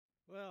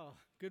Well,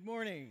 good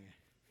morning.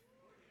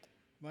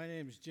 My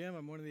name is Jim.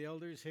 I'm one of the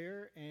elders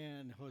here,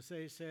 and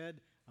Jose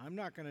said, I'm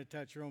not going to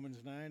touch Romans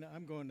 9.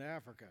 I'm going to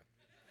Africa.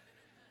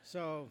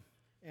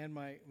 And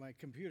my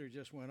computer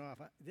just went off.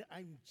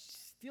 I'm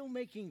still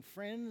making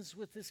friends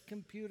with this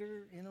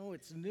computer. You know,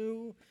 it's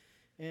new,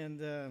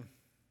 and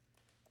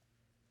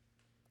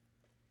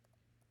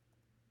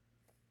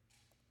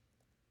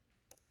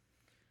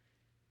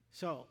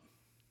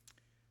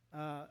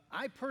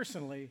I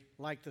personally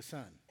like the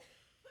sun.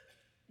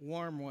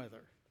 Warm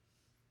weather.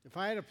 If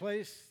I had a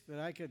place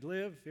that I could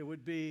live, it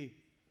would be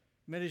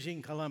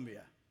Medellin,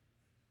 Colombia.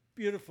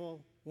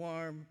 Beautiful,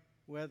 warm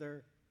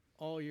weather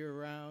all year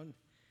round.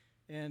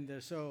 And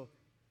so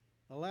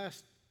the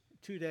last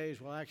 2 days,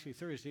 well, actually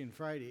Thursday and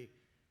Friday,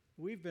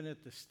 we've been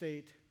at the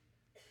state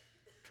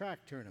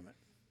track tournament.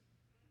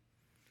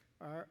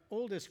 Our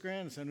oldest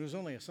grandson, who's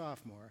only a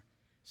sophomore,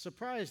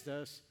 surprised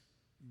us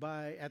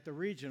by, at the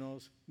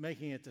regionals,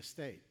 making it to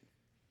state.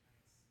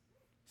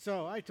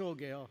 So I told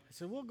Gail, I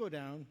said, we'll go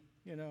down,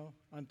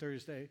 on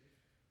Thursday.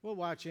 We'll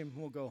watch him.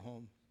 We'll go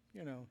home.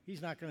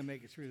 He's not going to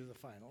make it through to the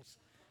finals.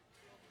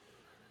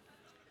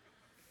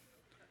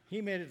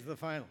 He made it to the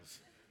finals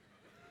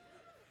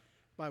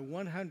by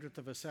 1/100th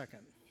of a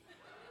second.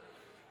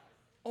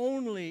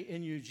 Only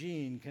in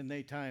Eugene can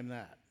they time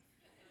that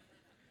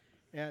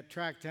at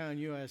Tracktown,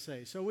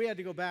 USA. So we had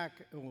to go back.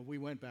 Well, we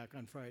went back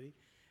on Friday,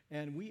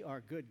 and we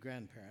are good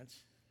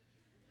grandparents.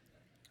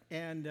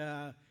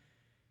 And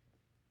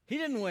he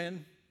didn't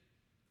win,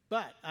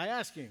 but I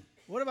asked him,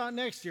 what about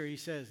next year? He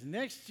says,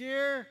 next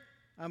year,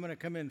 I'm going to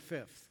come in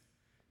 5th.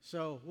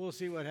 So we'll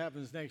see what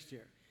happens next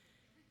year.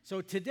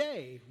 So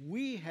today,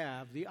 we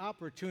have the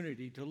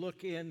opportunity to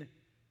look into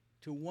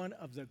one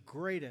of the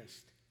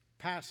greatest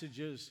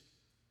passages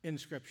in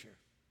Scripture.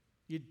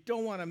 You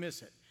don't want to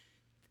miss it.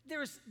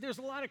 There's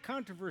a lot of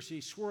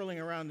controversy swirling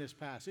around this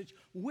passage,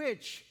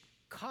 which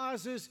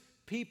causes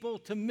people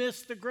to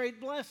miss the great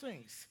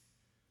blessings.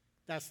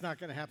 That's not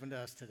going to happen to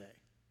us today.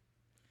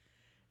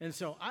 And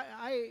so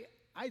I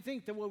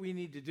think that what we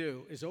need to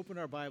do is open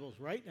our Bibles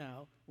right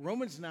now,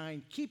 Romans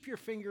 9. Keep your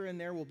finger in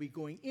there. We'll be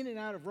going in and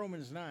out of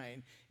Romans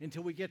 9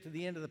 until we get to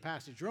the end of the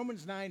passage.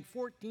 Romans 9,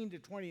 14 to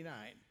 29.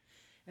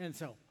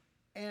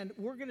 And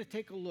we're going to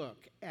take a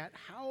look at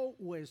how,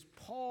 as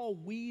Paul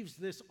weaves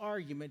this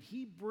argument,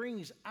 he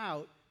brings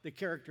out the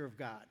character of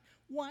God.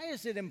 Why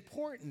is it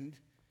important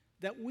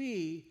that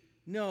we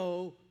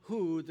know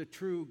who the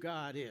true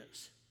God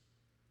is?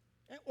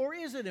 Or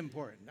is it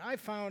important? I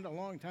found a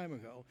long time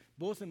ago,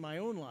 both in my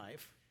own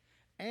life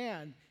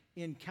and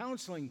in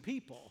counseling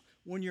people,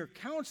 when you're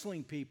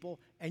counseling people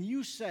and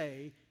you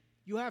say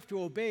you have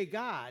to obey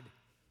God,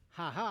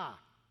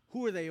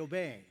 who are they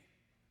obeying?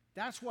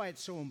 That's why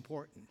it's so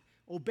important.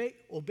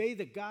 Obey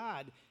the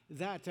God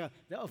that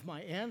of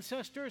my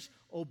ancestors.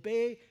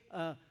 Obey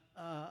a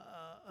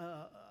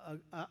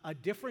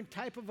different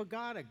type of a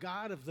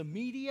God of the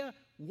media.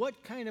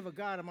 What kind of a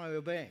God am I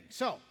obeying?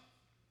 So,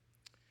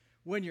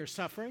 when you're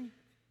suffering,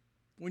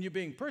 when you're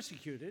being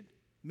persecuted,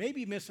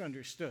 maybe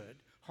misunderstood,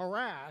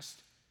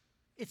 harassed,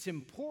 it's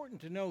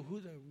important to know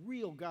who the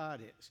real God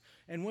is.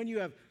 And when you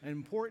have an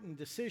important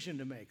decision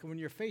to make, when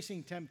you're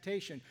facing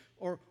temptation,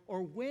 or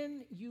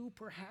when you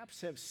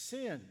perhaps have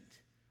sinned,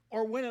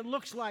 or when it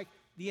looks like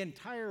the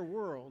entire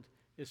world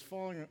is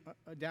falling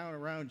down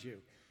around you,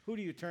 who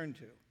do you turn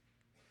to?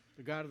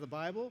 The God of the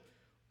Bible,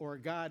 or a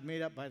God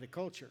made up by the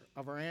culture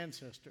of our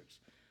ancestors?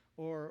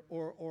 Or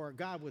a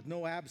God with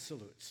no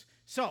absolutes.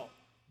 So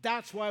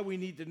that's why we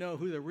need to know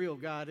who the real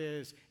God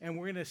is, and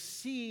we're going to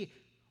see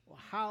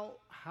how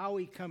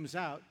he comes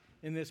out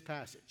in this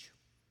passage.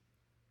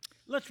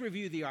 Let's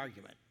review the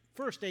argument.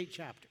 First 8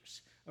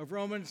 chapters of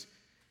Romans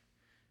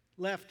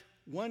left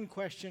one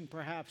question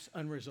perhaps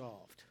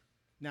unresolved.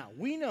 Now,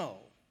 we know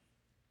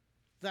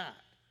that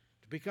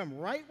to become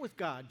right with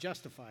God,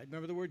 justified,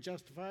 remember the word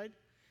justified?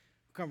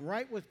 Become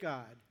right with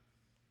God,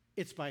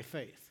 it's by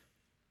faith.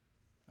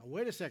 Now,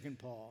 wait a second,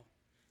 Paul.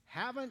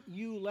 Haven't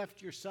you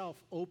left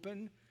yourself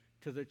open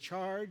to the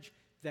charge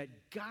that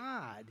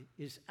God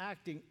is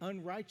acting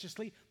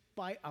unrighteously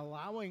by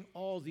allowing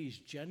all these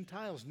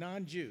Gentiles,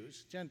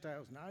 non-Jews,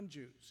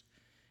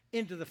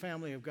 into the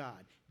family of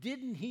God?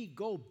 Didn't he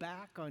go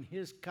back on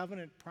his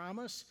covenant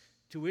promise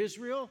to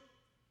Israel?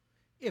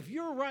 If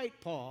you're right,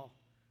 Paul,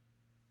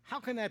 how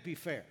can that be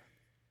fair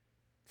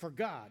for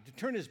God to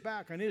turn his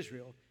back on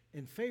Israel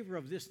in favor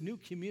of this new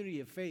community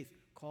of faith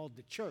called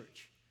the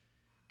church?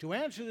 To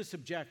answer this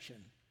objection,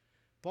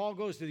 Paul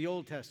goes to the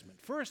Old Testament.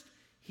 First,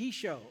 he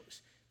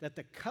shows that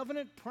the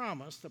covenant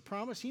promise, the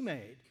promise he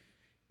made,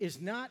 is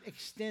not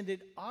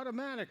extended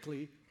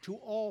automatically to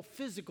all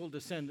physical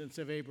descendants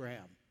of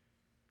Abraham.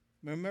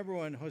 Remember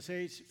when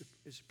Hosea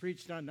is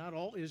preached on, not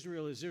all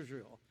Israel is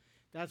Israel.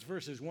 That's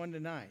verses 1 to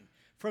 9.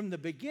 From the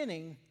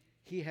beginning,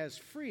 he has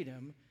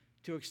freedom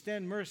to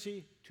extend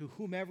mercy to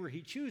whomever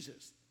he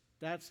chooses.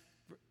 That's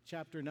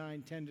chapter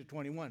 9, 10 to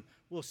 21.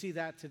 We'll see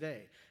that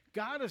today.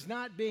 God is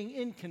not being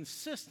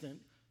inconsistent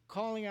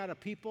calling out a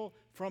people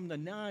from the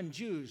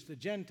non-Jews, the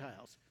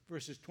Gentiles,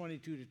 verses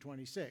 22 to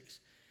 26.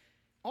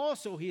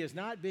 Also, he is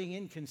not being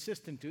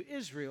inconsistent to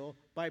Israel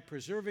by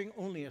preserving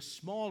only a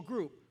small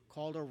group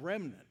called a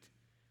remnant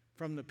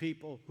from the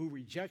people who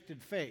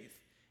rejected faith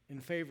in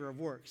favor of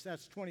works.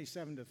 That's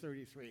 27 to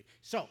 33.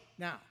 So,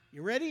 now,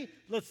 you ready?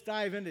 Let's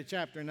dive into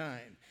chapter 9.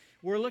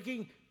 We're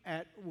looking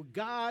at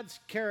God's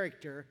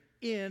character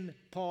in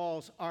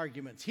Paul's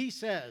arguments. He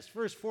says,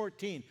 verse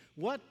 14,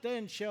 "What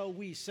then shall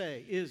we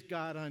say? Is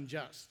God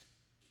unjust?"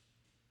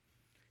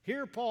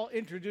 Here Paul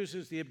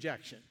introduces the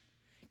objection.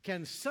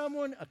 Can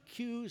someone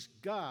accuse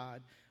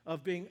God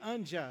of being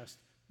unjust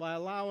by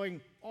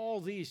allowing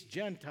all these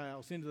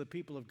Gentiles into the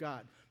people of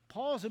God?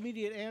 Paul's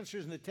immediate answer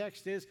in the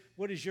text is,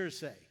 what does yours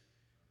say?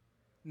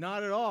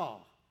 Not at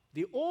all.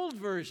 The old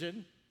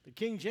version, the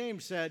King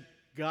James, said,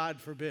 God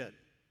forbid.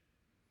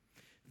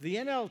 The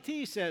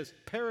NLT says,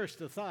 perish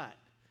the thought.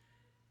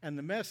 And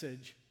the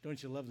Message,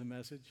 don't you love the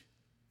Message,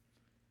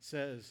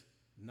 says,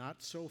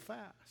 not so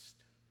fast.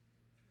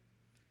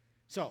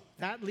 So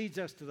that leads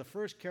us to the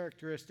first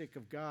characteristic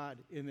of God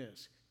in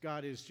this.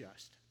 God is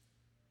just.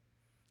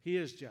 He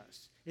is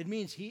just. It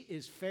means he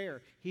is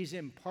fair. He's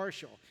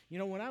impartial. You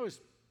know, when I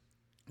was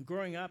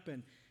growing up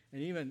and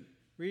even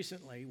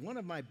recently, one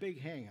of my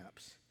big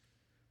hang-ups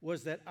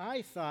was that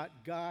I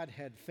thought God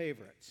had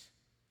favorites,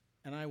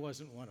 and I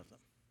wasn't one of them.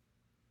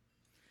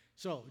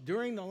 So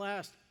during the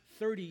last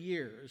 30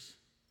 years,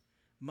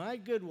 my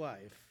good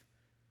wife,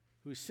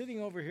 who's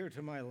sitting over here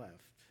to my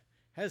left,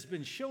 has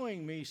been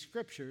showing me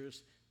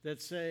scriptures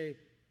that say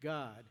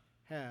God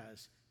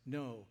has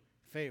no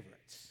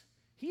favorites.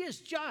 He is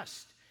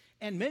just.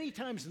 And many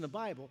times in the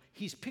Bible,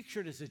 he's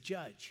pictured as a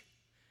judge.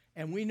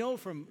 And we know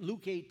from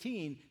Luke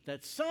 18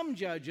 that some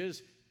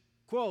judges,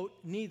 quote,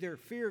 neither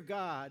fear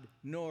God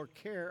nor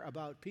care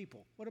about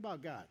people. What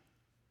about God?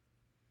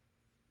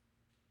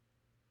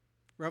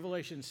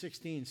 Revelation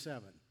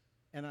 16:7.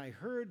 And I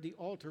heard the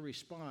altar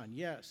respond,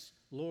 yes,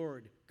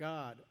 Lord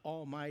God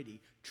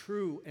Almighty,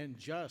 true and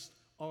just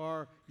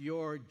are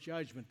your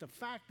judgment. The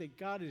fact that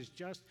God is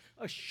just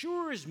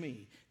assures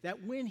me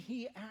that when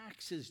he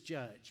acts as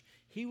judge,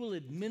 he will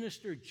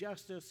administer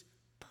justice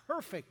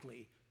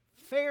perfectly,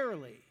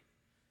 fairly.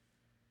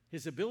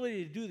 His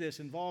ability to do this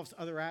involves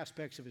other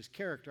aspects of his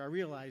character. I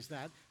realize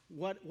that.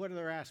 What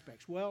other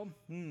aspects? Well,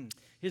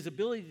 his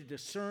ability to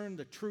discern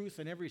the truth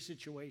in every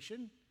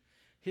situation,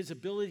 his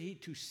ability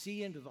to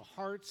see into the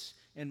hearts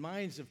and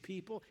minds of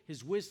people,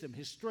 his wisdom,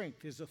 his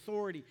strength, his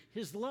authority,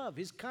 his love,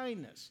 his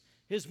kindness,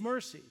 his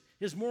mercy,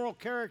 his moral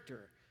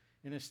character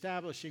in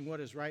establishing what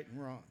is right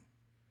and wrong.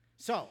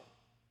 So,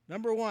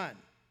 number one,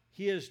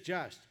 he is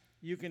just.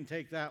 You can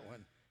take that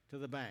one to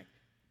the bank.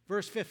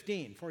 Verse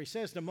 15, for he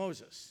says to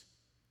Moses,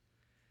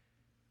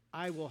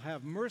 I will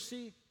have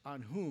mercy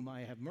on whom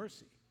I have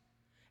mercy,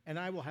 and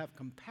I will have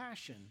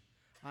compassion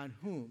on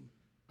whom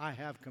I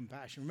have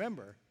compassion.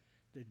 Remember,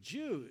 the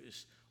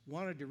Jews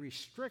wanted to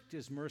restrict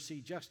his mercy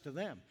just to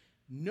them.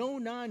 No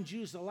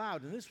non-Jews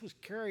allowed, and this was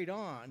carried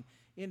on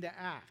into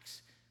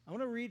Acts. I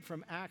want to read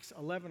from Acts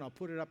 11. I'll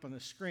put it up on the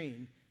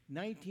screen,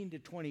 19 to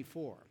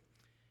 24.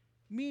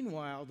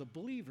 Meanwhile, the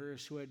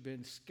believers who had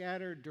been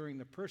scattered during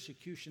the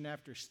persecution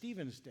after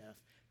Stephen's death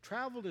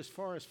traveled as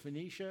far as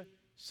Phoenicia,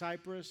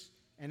 Cyprus,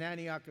 and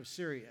Antioch of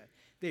Syria.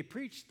 They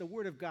preached the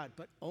word of God,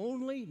 but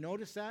only,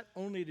 notice that,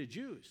 only to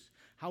Jews.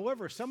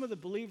 However, some of the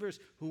believers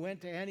who went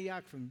to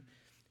Antioch from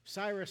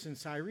Cyrus and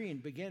Cyrene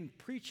began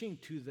preaching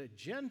to the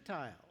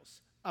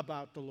Gentiles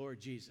about the Lord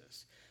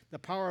Jesus. The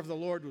power of the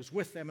Lord was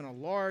with them, and a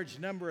large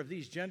number of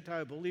these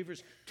Gentile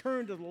believers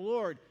turned to the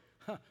Lord.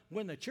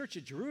 When the church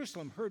at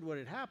Jerusalem heard what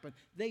had happened,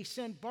 they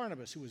sent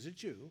Barnabas, who was a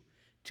Jew,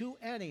 to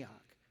Antioch.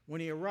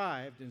 When he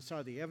arrived and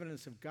saw the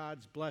evidence of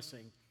God's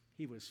blessing,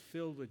 he was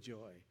filled with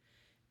joy,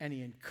 and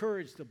he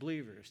encouraged the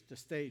believers to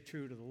stay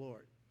true to the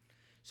Lord.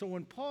 So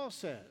when Paul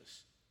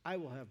says, I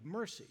will have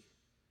mercy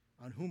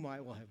on whom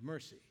I will have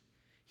mercy,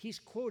 he's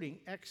quoting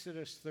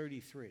Exodus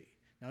 33.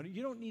 Now,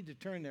 you don't need to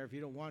turn there if you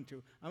don't want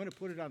to. I'm going to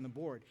put it on the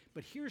board.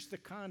 But here's the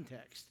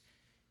context.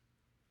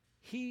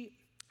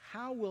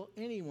 How will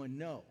anyone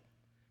know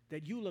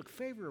that you look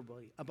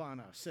favorably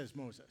upon us, says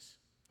Moses,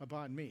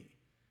 upon me,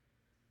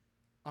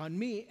 on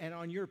me and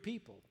on your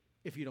people,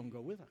 if you don't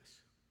go with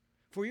us?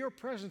 For your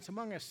presence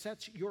among us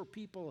sets your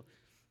people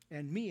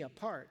and me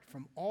apart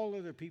from all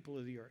other people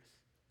of the earth.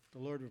 The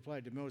Lord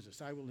replied to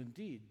Moses, I will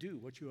indeed do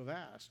what you have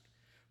asked,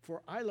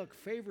 for I look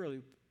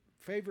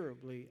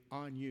favorably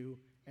on you,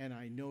 and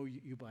I know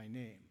you by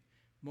name.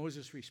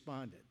 Moses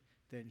responded,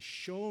 then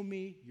show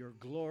me your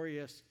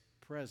glorious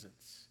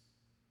presence.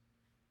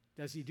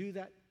 Does he do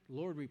that? The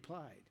Lord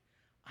replied,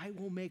 I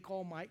will make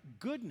all my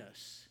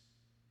goodness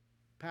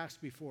pass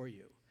before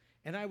you,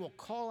 and I will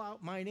call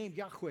out my name,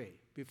 Yahweh,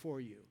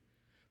 before you.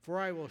 For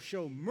I will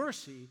show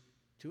mercy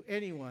to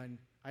anyone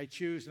I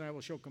choose, and I will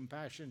show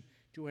compassion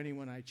to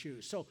anyone I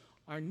choose. So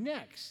our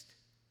next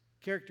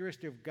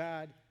characteristic of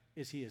God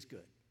is he is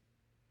good.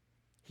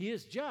 He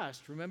is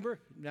just, remember,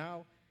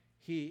 now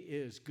he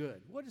is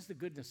good. What is the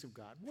goodness of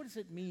God? What does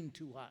it mean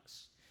to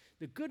us?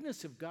 The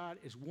goodness of God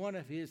is one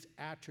of his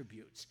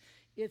attributes.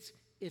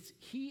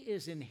 He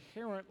is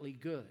inherently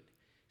good.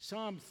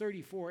 Psalm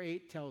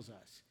 34:8 tells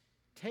us,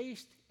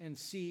 taste and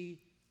see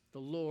the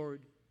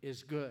Lord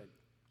is good.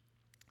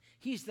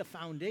 He's the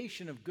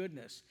foundation of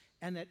goodness,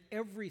 and that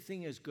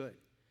everything is good.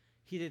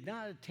 He did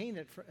not obtain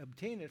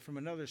it from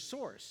another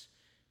source.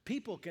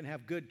 People can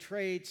have good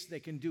traits, they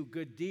can do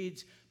good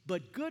deeds,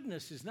 but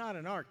goodness is not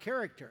in our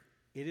character.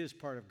 It is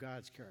part of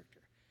God's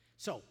character.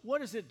 So, what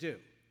does it do?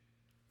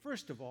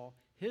 First of all,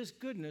 His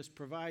goodness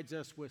provides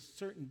us with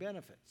certain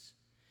benefits.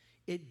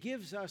 It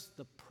gives us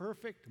the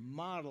perfect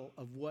model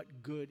of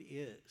what good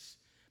is.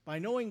 By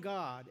knowing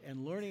God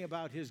and learning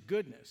about His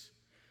goodness,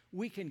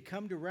 we can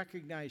come to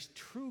recognize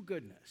true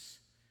goodness,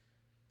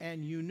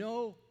 and you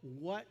know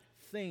what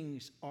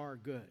things are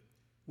good.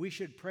 We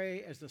should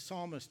pray as the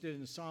psalmist did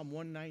in Psalm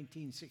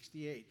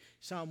 119:68.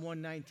 Psalm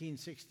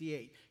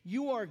 119:68.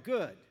 You are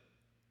good,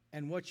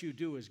 and what you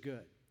do is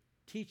good.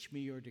 Teach me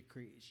your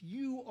decrees.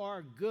 You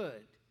are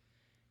good,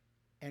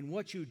 and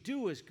what you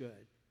do is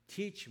good.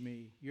 Teach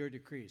me your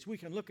decrees. We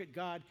can look at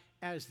God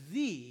as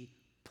the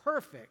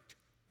perfect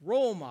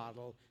role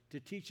model to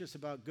teach us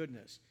about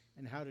goodness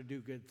and how to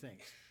do good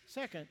things.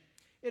 Second,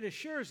 it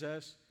assures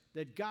us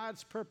that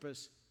God's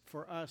purpose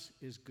for us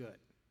is good.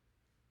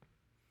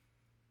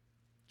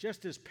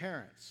 Just as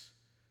parents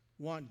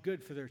want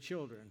good for their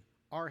children,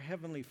 our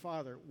Heavenly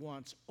Father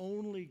wants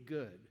only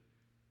good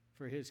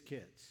for His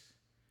kids.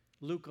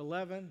 Luke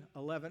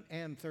 11:11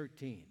 and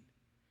 13.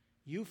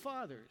 You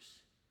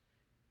fathers,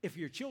 if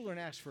your children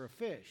ask for a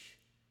fish,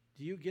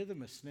 do you give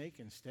them a snake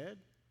instead?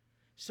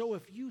 So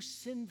if you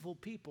sinful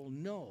people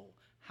know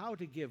how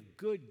to give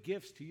good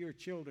gifts to your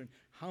children,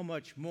 how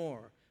much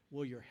more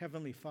will your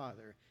Heavenly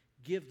Father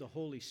give the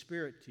Holy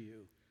Spirit to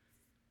you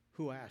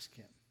who ask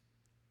Him?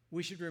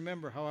 We should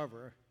remember,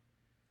 however,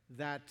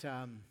 that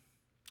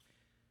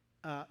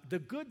the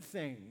good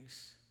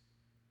things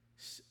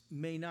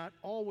may not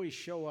always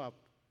show up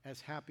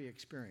as happy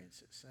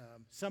experiences.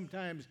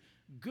 Sometimes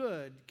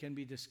good can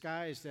be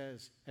disguised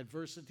as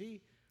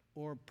adversity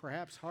or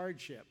perhaps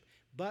hardship.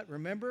 But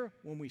remember,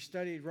 when we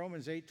studied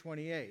Romans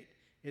 8:28,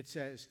 it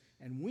says,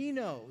 and we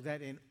know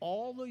that in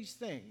all these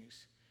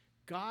things,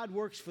 God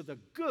works for the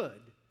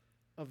good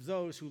of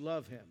those who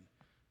love Him,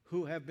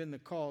 who have been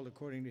called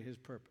according to His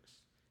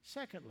purpose.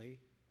 Secondly,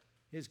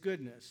 His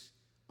goodness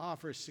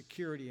offers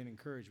security and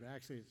encouragement.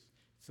 Actually,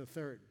 it's the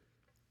third.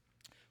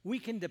 We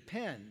can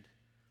depend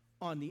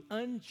on the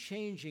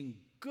unchanging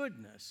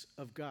goodness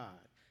of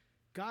God.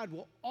 God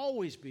will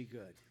always be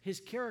good. His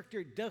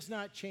character does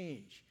not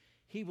change.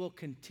 He will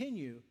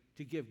continue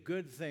to give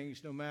good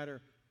things no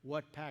matter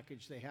what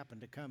package they happen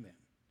to come in.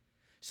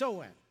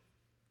 So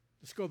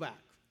let's go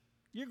back.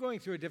 You're going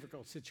through a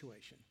difficult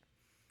situation.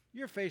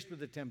 You're faced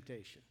with a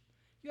temptation.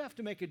 You have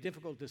to make a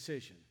difficult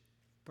decision.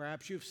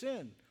 Perhaps you've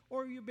sinned,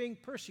 or you're being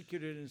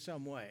persecuted in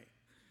some way.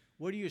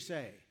 What do you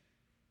say?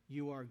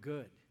 You are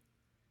good,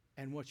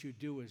 and what you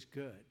do is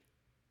good.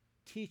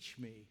 Teach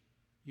me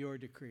your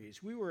decrees.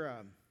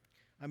 I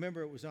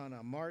remember it was on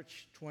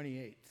March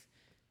 28th,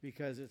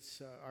 because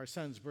it's our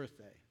son's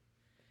birthday.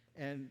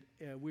 And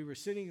we were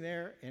sitting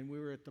there, and we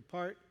were at the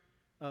part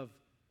of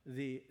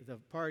the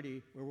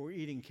party where we're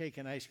eating cake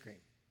and ice cream.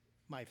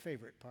 My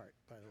favorite part,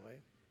 by the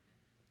way.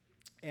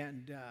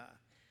 And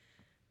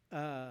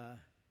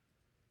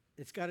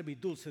it's got to be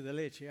dulce de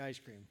leche ice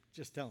cream,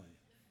 just telling you.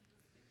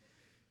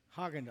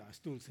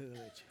 Häagen-Dazs dulce de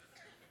leche.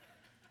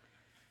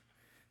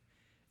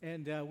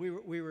 And we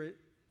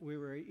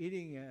were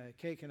eating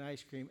cake and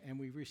ice cream, and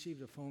we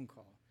received a phone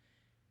call.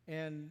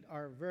 And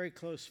our very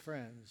close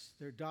friends,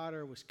 their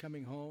daughter was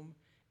coming home,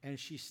 and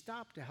she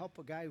stopped to help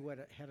a guy who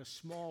had a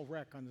small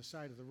wreck on the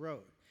side of the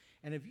road.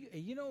 And if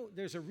you know,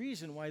 there's a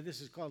reason why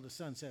this is called the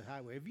Sunset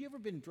Highway. Have you ever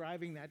been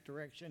driving that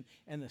direction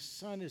and the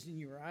sun is in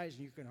your eyes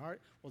and you can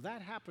well,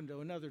 that happened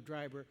to another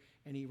driver,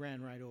 and he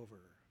ran right over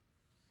her.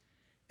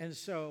 And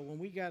so when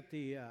we got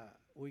the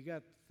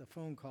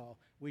phone call,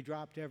 we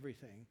dropped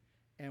everything,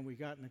 and we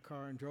got in the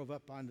car and drove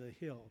up onto the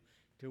hill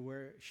to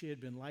where she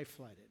had been life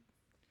flighted.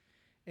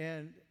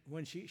 And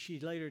when she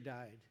later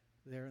died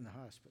there in the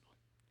hospital.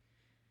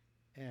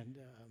 And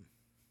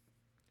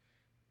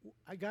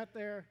I got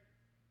there,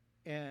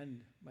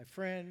 and my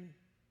friend,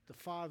 the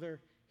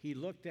father, he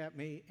looked at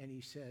me and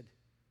he said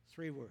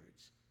 3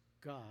 words: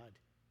 God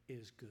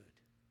is good.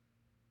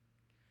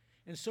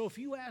 And so if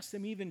you ask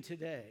them even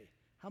today,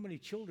 how many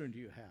children do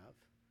you have?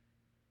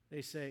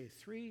 They say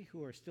 3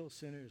 who are still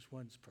sinners,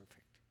 1's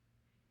perfect.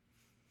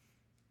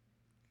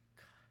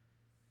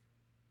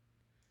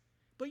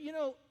 But you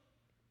know,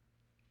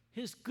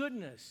 His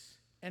goodness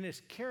and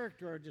His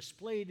character are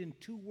displayed in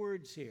 2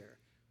 words here: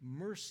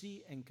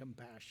 mercy and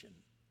compassion.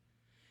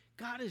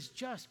 God is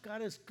just,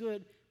 God is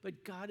good,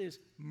 but God is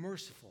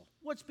merciful.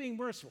 What's being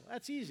merciful?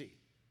 That's easy.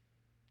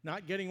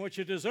 Not getting what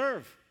you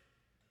deserve.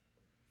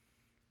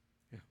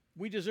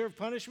 We deserve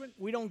punishment,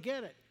 we don't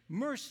get it.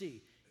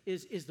 Mercy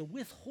is the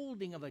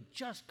withholding of a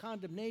just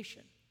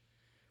condemnation.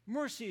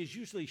 Mercy is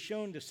usually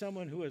shown to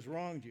someone who has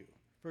wronged you.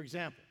 For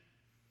example,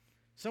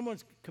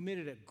 someone's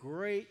committed a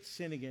great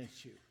sin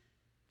against you.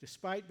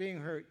 Despite being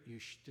hurt, you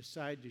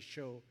decide to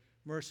show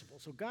merciful.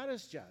 So God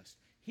is just.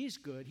 He's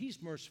good,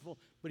 he's merciful,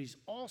 but he's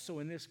also,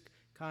 in this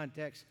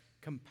context,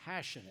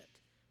 compassionate.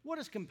 What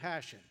is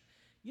compassion?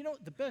 You know,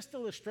 the best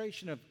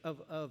illustration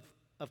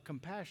of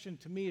compassion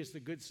to me is the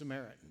Good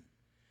Samaritan.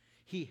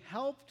 He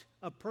helped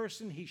a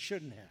person he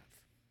shouldn't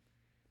have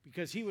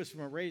because he was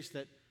from a race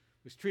that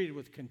was treated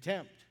with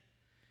contempt.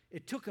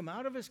 It took him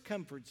out of his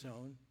comfort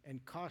zone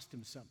and cost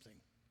him something.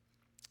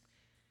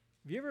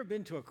 Have you ever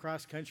been to a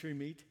cross-country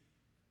meet?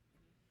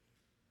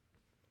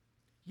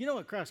 You know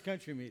what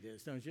cross-country meet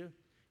is, don't you?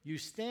 You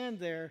stand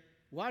there,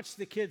 watch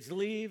the kids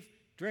leave,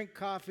 drink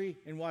coffee,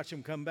 and watch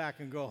them come back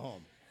and go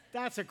home.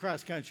 That's a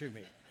cross-country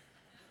meet,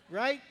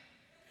 right?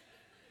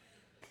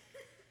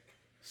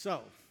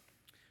 So,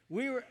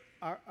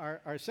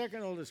 our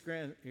second oldest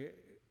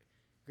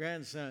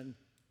grandson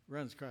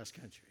runs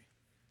cross-country.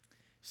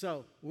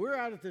 So we're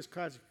out at this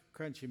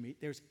cross-country meet.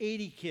 There's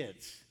 80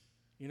 kids.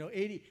 You know,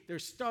 they're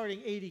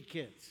starting 80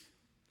 kids.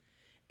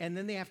 And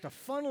then they have to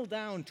funnel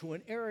down to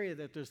an area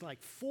that there's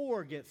like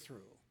 4 get through.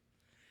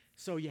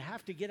 So you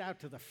have to get out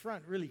to the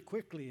front really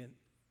quickly. And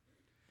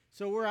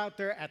so we're out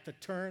there at the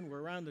turn.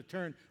 We're around the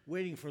turn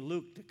waiting for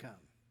Luke to come.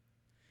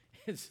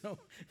 And so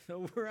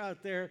we're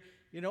out there,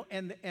 you know,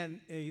 and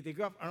they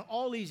go up, and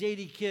all these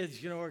 80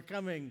 kids, you know, are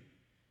coming.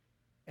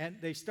 And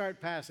they start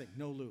passing.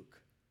 No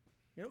Luke.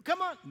 You know,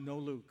 come on. No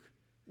Luke.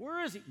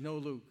 Where is he? No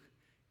Luke.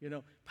 You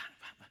know,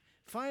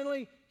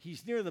 finally,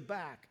 he's near the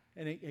back,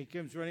 and he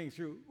comes running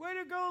through. Way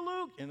to go,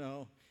 Luke. You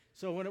know.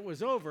 So when it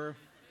was over,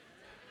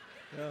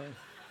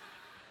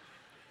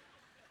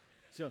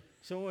 so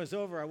when it was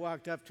over, I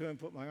walked up to him,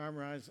 put my arm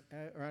around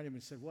him,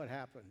 and said, "What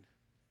happened?"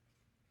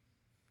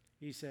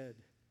 He said,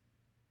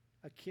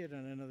 "A kid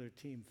on another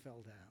team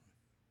fell down,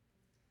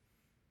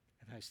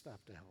 and I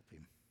stopped to help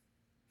him."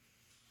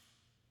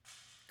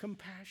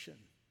 Compassion.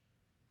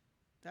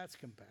 That's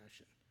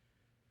compassion.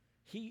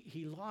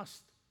 He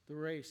lost the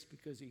race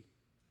because he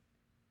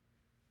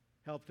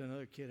helped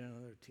another kid on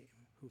another team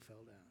who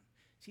fell down.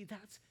 See,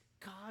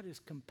 God is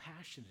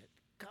compassionate.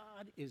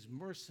 God is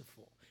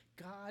merciful.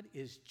 God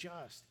is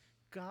just.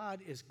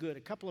 God is good.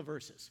 A couple of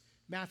verses.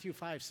 Matthew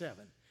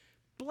 5:7.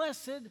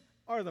 Blessed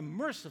are the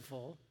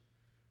merciful,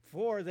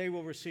 for they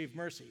will receive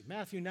mercy.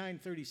 Matthew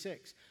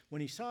 9:36.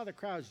 When he saw the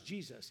crowds,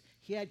 Jesus,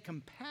 he had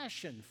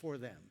compassion for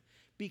them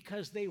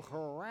because they were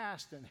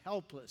harassed and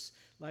helpless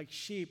like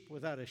sheep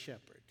without a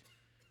shepherd.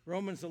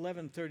 Romans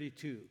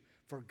 11:32.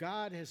 For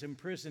God has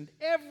imprisoned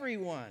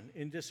everyone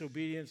in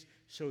disobedience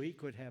so he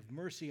could have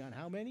mercy on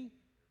how many?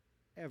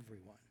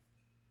 Everyone.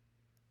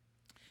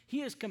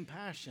 He is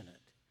compassionate.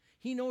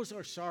 He knows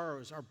our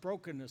sorrows, our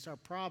brokenness, our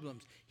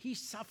problems. He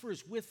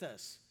suffers with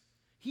us.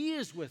 He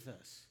is with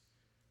us.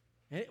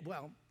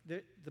 Well,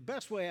 the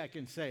best way I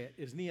can say it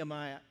is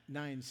Nehemiah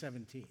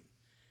 9:17.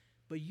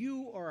 But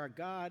you are a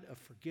God of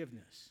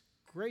forgiveness,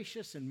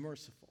 gracious and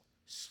merciful,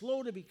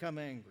 slow to become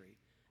angry,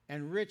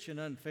 and rich in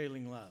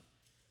unfailing love.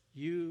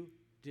 You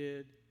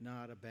did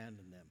not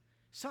abandon them.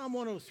 Psalm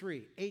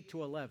 103,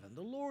 8-11.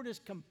 The Lord is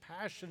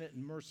compassionate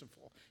and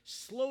merciful,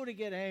 slow to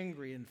get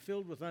angry and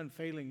filled with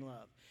unfailing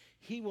love.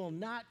 He will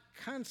not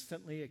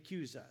constantly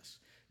accuse us,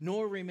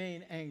 nor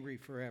remain angry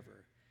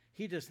forever.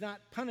 He does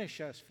not punish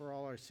us for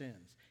all our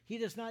sins. He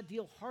does not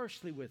deal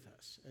harshly with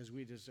us as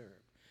we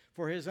deserve.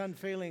 For his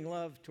unfailing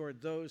love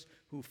toward those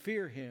who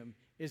fear him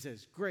is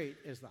as great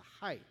as the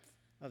height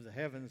of the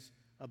heavens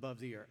above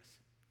the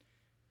earth.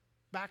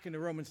 Back into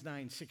Romans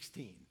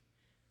 9:16.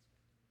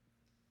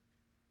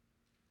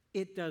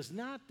 It does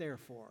not,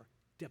 therefore,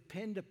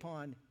 depend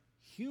upon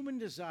human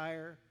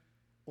desire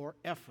or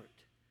effort,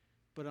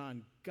 but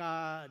on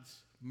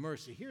God's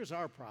mercy. Here's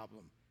our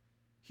problem.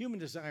 Human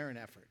desire and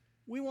effort.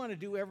 We want to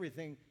do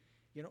everything.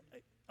 You know,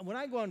 when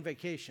I go on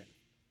vacation,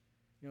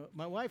 you know,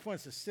 my wife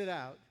wants to sit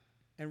out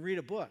and read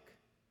a book.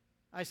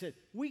 I said,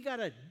 we got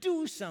to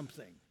do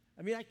something.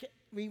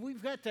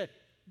 We've got to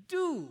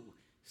do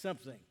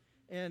something.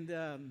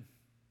 And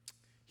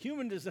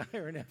human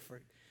desire and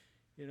effort,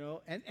 you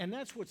know, and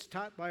that's what's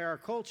taught by our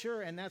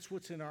culture, and that's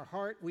what's in our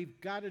heart. We've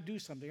got to do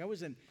something. I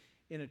was in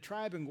a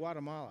tribe in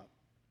Guatemala,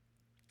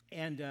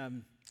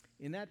 and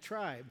in that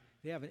tribe,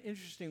 they have an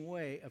interesting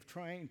way of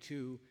trying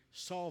to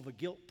solve a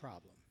guilt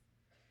problem.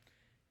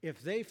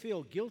 If they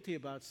feel guilty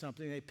about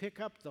something, they pick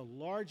up the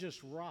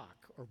largest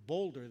rock or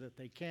boulder that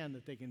they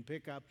can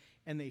pick up,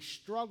 and they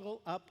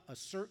struggle up a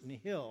certain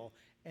hill,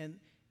 and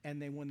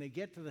then when they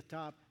get to the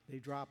top, they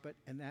drop it,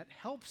 and that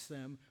helps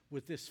them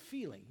with this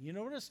feeling. You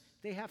notice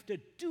they have to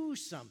do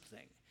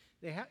something.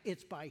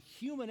 It's by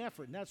human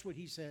effort, and that's what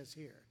he says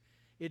here.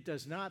 It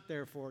does not,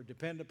 therefore,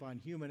 depend upon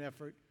human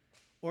effort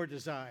or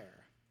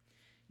desire.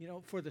 You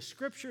know, for the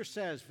scripture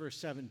says, verse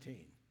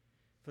 17,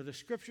 for the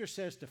scripture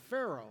says to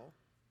Pharaoh,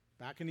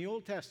 back in the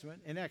Old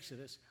Testament, in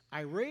Exodus,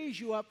 I raise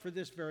you up for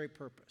this very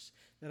purpose,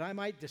 that I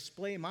might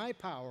display my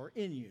power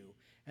in you,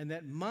 and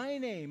that my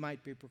name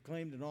might be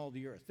proclaimed in all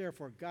the earth.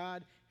 Therefore,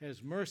 God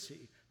has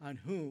mercy on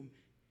whom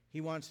he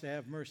wants to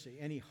have mercy,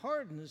 and he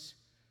hardens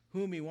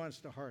whom he wants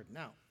to harden.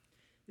 Now,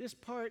 this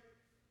part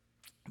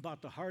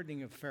about the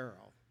hardening of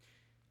Pharaoh,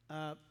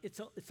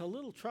 it's a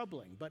little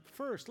troubling, but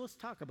first, let's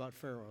talk about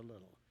Pharaoh a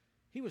little.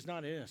 He was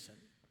not innocent.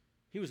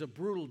 He was a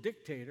brutal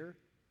dictator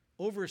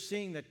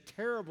overseeing the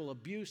terrible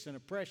abuse and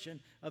oppression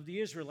of the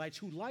Israelites,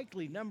 who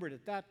likely numbered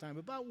at that time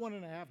about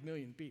 1.5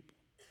 million people.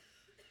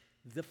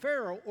 The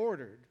Pharaoh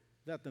ordered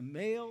that the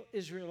male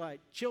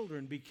Israelite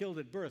children be killed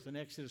at birth in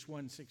Exodus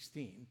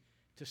 1:16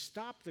 to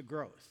stop the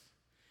growth.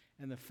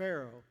 And the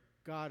Pharaoh,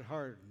 God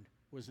hardened,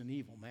 was an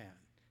evil man.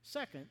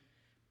 Second,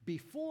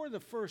 before the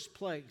first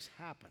plagues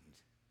happened,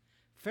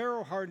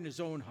 Pharaoh hardened his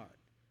own heart.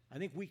 I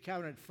think we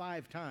counted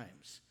 5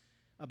 times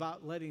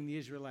about letting the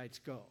Israelites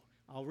go.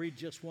 I'll read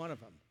just one of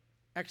them.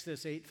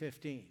 Exodus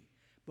 8:15.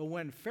 But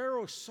when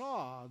Pharaoh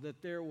saw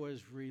that there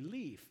was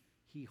relief,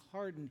 he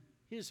hardened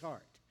his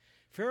heart.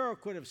 Pharaoh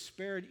could have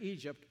spared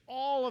Egypt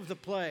all of the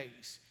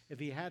plagues if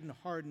he hadn't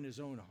hardened his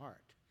own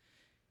heart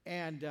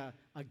and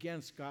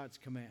against God's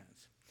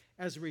commands.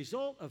 As a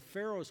result of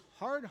Pharaoh's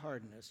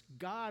hard-heartedness,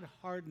 God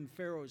hardened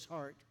Pharaoh's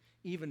heart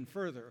even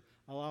further,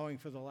 allowing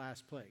for the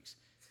last plagues.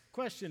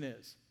 Question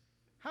is,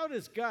 how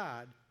does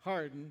God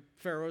harden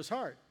Pharaoh's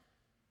heart?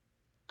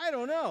 I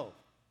don't know.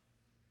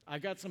 I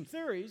got some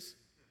theories,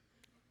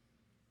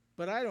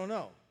 but I don't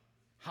know.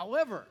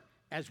 However,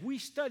 as we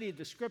studied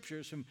the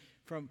scriptures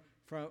from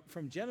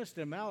Genesis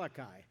to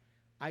Malachi,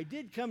 I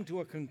did come to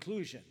a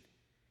conclusion.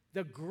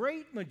 The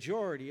great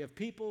majority of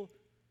people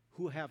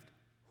who have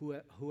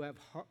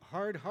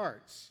hard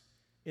hearts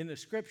in the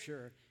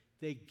scripture,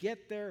 they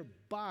get there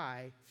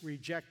by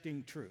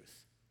rejecting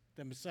truth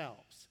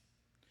themselves.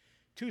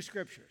 2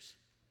 scriptures.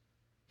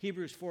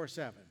 Hebrews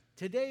 4:7.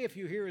 Today, if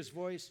you hear his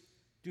voice,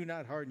 do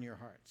not harden your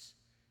hearts.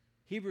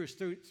 Hebrews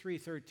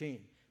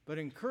 3:13. But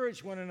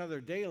encourage one another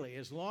daily,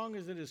 as long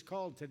as it is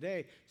called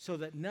today, so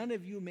that none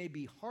of you may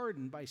be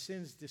hardened by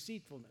sin's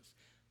deceitfulness.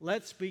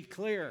 Let's be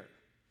clear.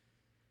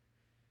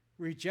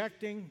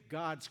 Rejecting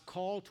God's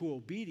call to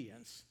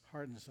obedience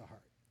hardens the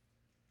heart.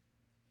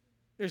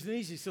 There's an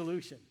easy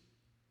solution.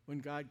 When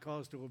God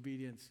calls to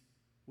obedience,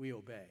 we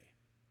obey.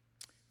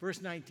 Verse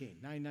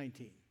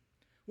 9:19.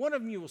 One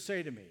of you will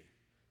say to me,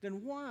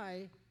 then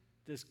why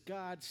does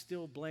God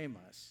still blame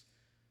us?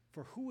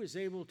 For who is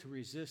able to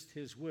resist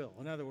his will?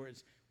 In other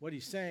words, what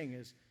he's saying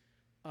is,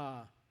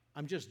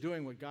 I'm just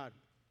doing what God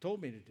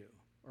told me to do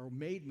or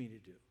made me to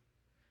do.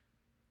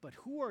 But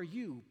who are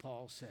you,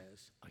 Paul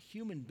says, a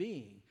human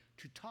being,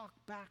 to talk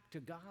back to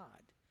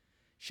God?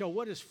 Shall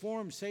what is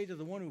formed say to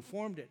the one who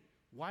formed it,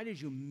 why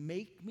did you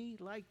make me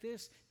like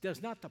this?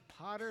 Does not the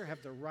potter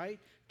have the right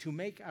to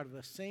make out of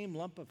the same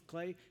lump of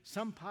clay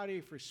some pottery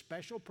for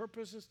special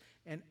purposes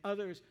and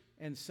others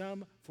and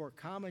some for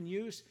common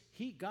use?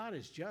 God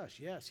is just,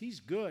 yes,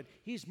 he's good,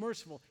 he's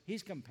merciful,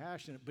 he's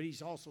compassionate, but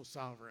he's also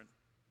sovereign.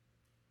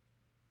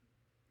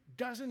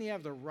 Doesn't he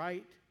have the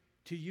right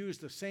to use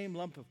the same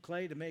lump of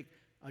clay to make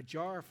a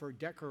jar for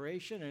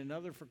decoration and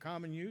another for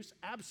common use?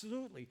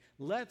 Absolutely.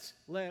 Let's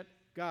let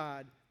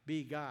God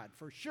be God.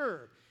 For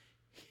sure,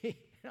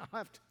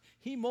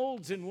 he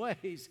molds in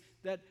ways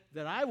that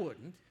I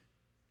wouldn't.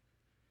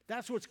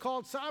 That's what's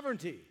called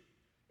sovereignty.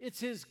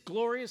 It's his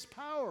glorious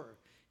power.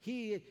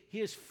 He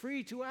is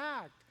free to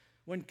act.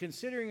 When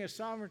considering his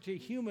sovereignty,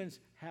 humans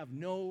have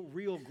no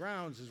real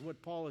grounds, is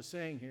what Paul is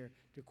saying here,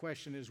 to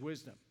question his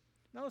wisdom.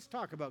 Now let's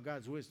talk about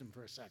God's wisdom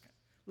for a second.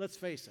 Let's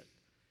face it.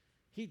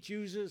 He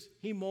chooses,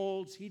 he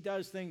molds, he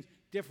does things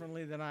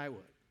differently than I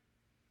would.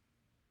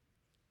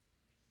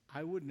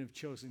 I wouldn't have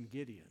chosen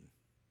Gideon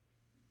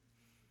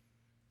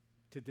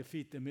to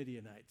defeat the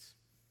Midianites.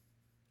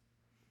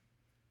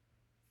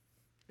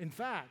 In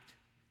fact,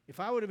 if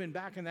I would have been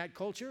back in that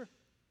culture,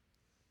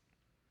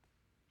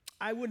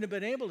 I wouldn't have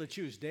been able to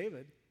choose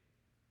David,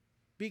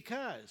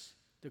 because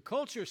the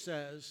culture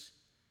says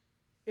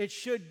it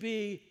should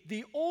be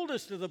the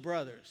oldest of the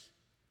brothers.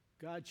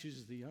 God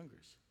chooses the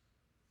youngest.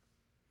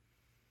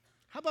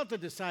 How about the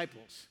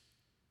disciples?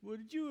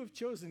 Would you have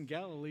chosen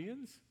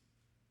Galileans?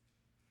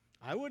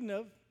 I wouldn't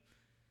have.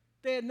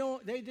 They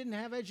didn't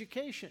have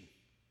education.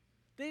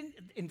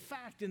 In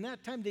fact, in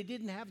that time, they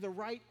didn't have the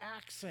right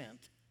accent.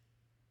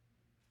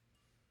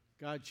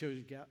 God chose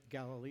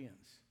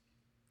Galileans.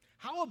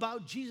 How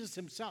about Jesus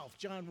himself?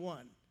 John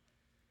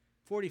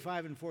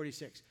 1:45 and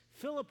 46.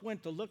 Philip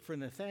went to look for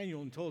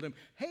Nathanael and told him,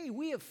 hey,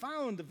 we have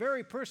found the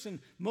very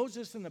person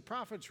Moses and the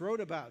prophets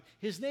wrote about.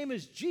 His name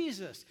is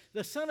Jesus,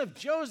 the son of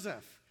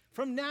Joseph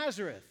from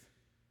Nazareth.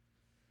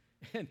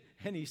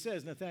 And he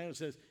says, Nathanael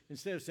says,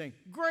 instead of saying,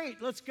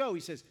 great, let's go, he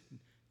says,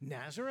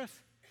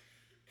 Nazareth?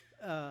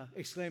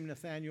 Exclaimed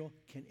Nathanael,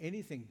 can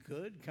anything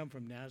good come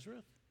from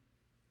Nazareth?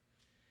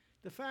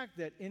 The fact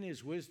that in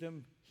his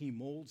wisdom he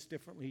molds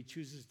differently, he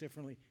chooses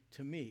differently,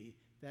 to me,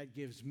 that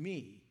gives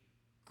me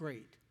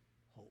great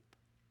hope.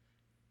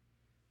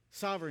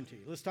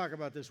 Sovereignty. Let's talk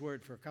about this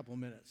word for a couple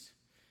minutes.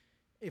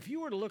 If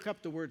you were to look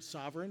up the word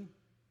sovereign,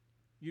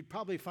 you'd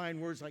probably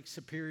find words like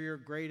superior,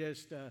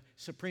 greatest,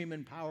 supreme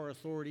in power,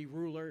 authority,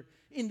 ruler,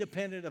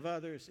 independent of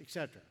others,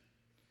 etc.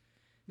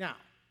 Now,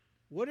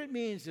 what it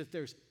means is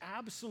there's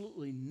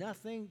absolutely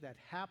nothing that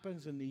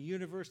happens in the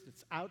universe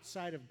that's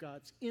outside of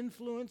God's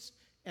influence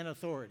and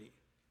authority.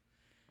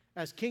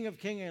 As King of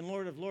Kings and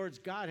Lord of Lords,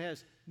 God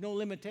has no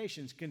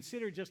limitations.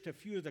 Consider just a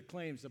few of the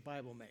claims the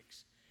Bible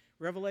makes.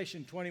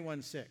 Revelation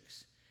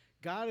 21:6.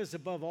 God is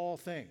above all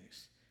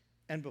things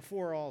and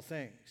before all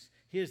things.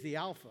 He is the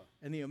Alpha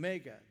and the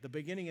Omega, the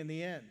beginning and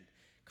the end.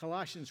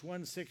 Colossians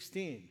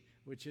 1:16,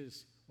 which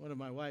is one of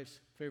my wife's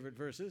favorite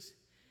verses.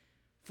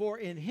 For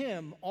in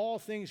him all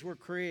things were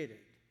created,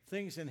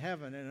 things in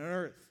heaven and on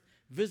earth,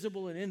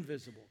 visible and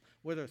invisible,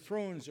 whether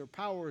thrones or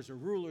powers or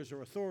rulers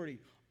or authority,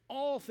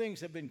 all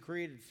things have been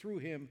created through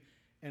him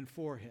and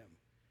for him.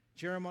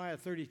 Jeremiah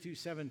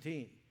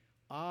 32:17.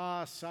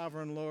 Ah,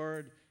 sovereign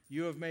Lord,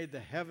 you have made the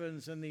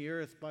heavens and the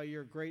earth by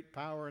your great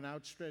power and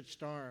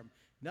outstretched arm.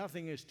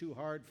 Nothing is too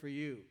hard for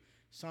you.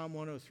 Psalm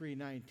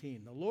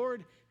 103:19. The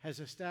Lord has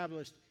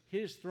established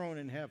his throne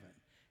in heaven,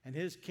 and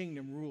his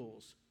kingdom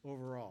rules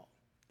over all.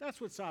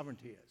 That's what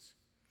sovereignty is.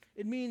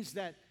 It means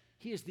that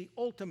he is the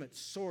ultimate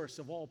source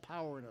of all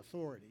power and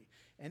authority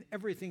and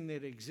everything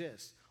that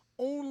exists.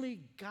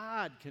 Only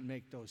God can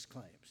make those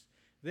claims.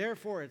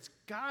 Therefore, it's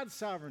God's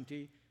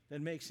sovereignty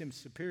that makes him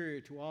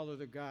superior to all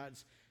other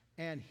gods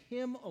and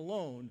him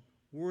alone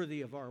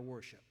worthy of our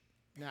worship.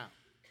 Now,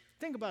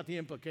 think about the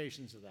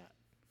implications of that,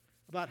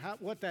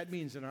 about what that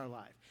means in our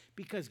life.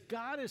 Because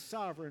God is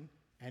sovereign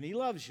and he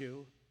loves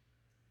you,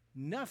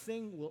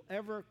 nothing will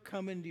ever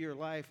come into your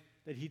life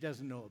that he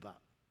doesn't know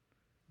about.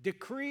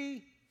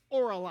 Decree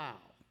or allow.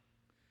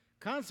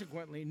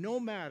 Consequently, no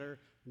matter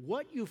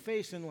what you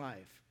face in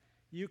life,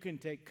 you can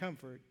take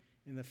comfort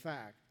in the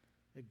fact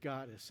that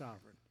God is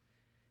sovereign.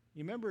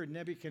 You remember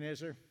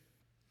Nebuchadnezzar? If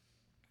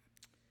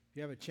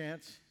you have a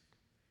chance,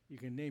 you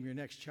can name your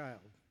next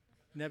child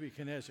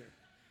Nebuchadnezzar.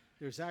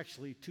 There's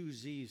actually 2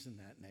 Z's in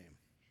that name.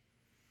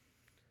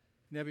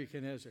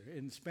 Nebuchadnezzar.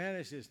 In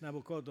Spanish, it's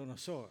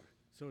Nabucodonosor,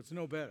 so it's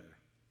no better.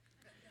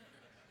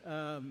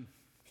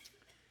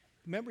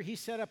 Remember, he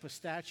set up a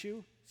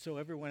statue so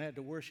everyone had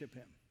to worship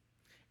him.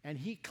 And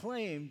he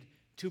claimed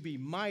to be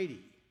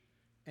mighty,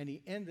 and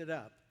he ended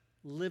up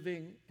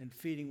living and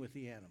feeding with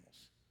the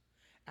animals.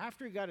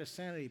 After he got his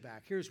sanity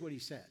back, here's what he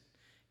said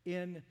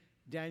in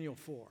Daniel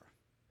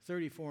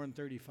 4:34 and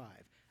 35.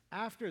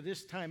 After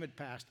this time had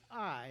passed,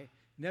 I,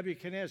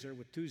 Nebuchadnezzar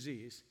with 2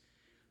 Z's,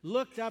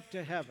 looked up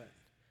to heaven.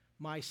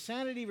 My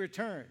sanity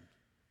returned,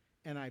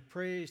 and I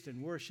praised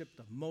and worshiped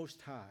the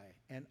Most High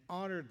and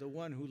honored the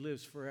one who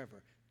lives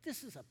forever.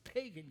 This is a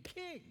pagan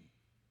king.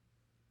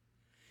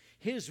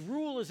 His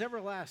rule is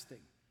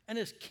everlasting, and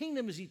his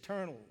kingdom is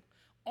eternal.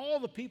 All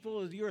the people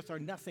of the earth are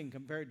nothing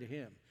compared to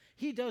him.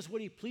 He does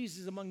what he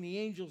pleases among the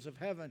angels of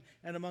heaven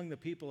and among the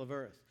people of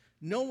earth.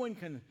 No one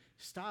can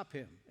stop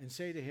him and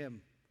say to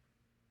him,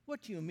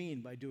 what do you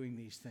mean by doing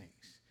these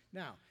things?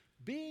 Now,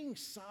 being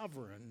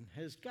sovereign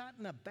has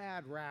gotten a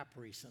bad rap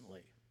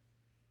recently.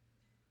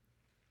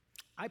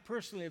 I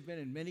personally have been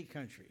in many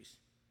countries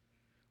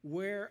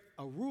where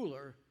a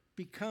ruler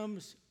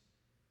becomes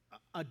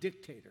a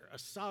dictator, a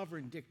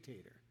sovereign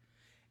dictator.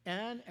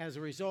 And as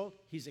a result,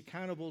 he's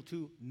accountable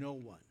to no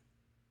one.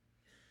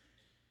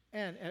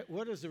 And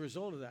what is the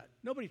result of that?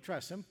 Nobody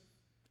trusts him.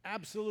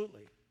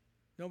 Absolutely.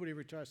 Nobody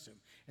trusts him.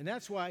 And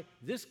that's why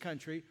this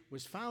country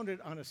was founded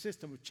on a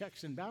system of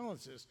checks and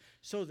balances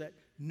so that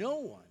no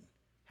one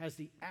has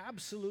the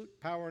absolute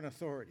power and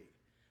authority.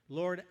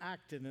 Lord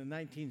Acton in the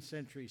 19th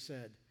century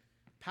said,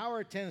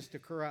 power tends to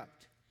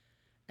corrupt,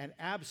 and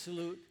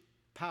absolute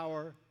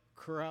power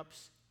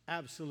corrupts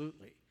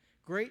absolutely.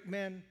 Great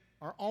men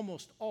are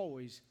almost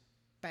always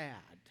bad.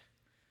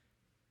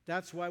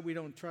 That's why we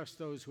don't trust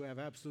those who have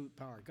absolute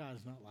power. God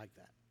is not like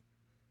that.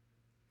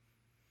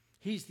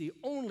 He's the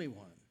only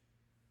one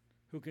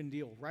who can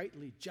deal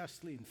rightly,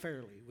 justly, and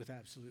fairly with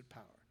absolute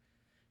power.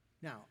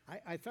 Now,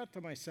 I thought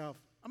to myself,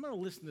 I'm going to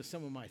listen to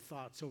some of my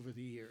thoughts over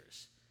the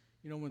years,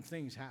 when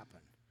things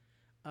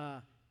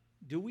happen.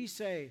 Do we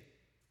say,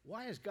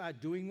 why is God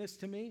doing this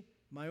to me?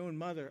 My own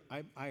mother,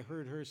 I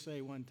heard her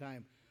say one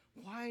time,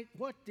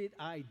 what did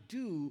I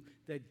do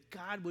that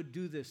God would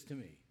do this to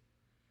me?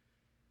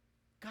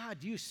 God,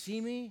 do you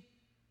see me?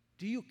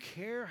 Do you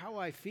care how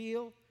I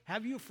feel?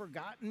 Have you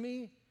forgotten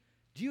me?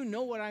 Do you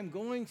know what I'm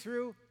going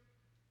through?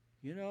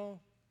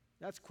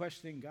 That's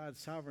questioning God's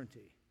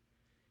sovereignty.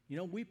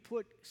 We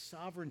put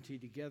sovereignty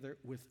together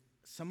with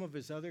some of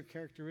his other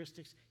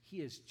characteristics.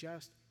 He is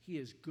just, he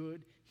is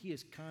good, he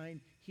is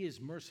kind, he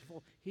is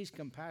merciful, he's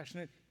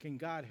compassionate. Can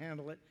God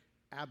handle it?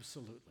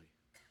 Absolutely.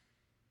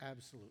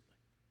 Absolutely.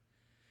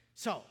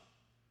 So,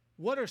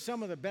 what are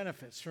some of the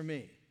benefits for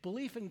me?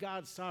 Belief in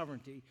God's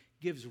sovereignty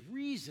gives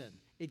reason,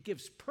 it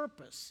gives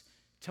purpose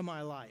to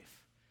my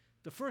life.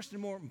 The first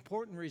and more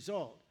important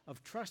result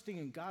of trusting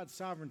in God's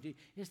sovereignty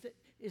is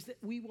that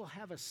we will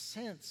have a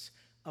sense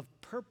of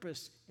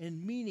purpose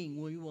and meaning.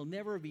 We will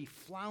never be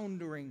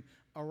floundering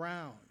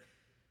around.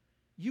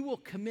 You will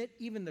commit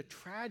even the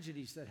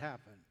tragedies that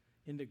happen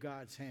into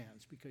God's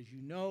hands because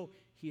you know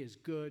he is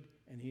good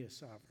and he is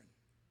sovereign.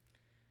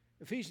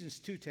 Ephesians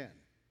 2:10.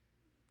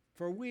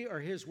 For we are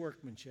his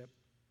workmanship,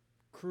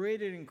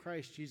 created in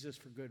Christ Jesus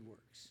for good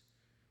works,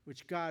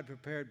 which God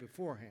prepared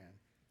beforehand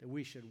that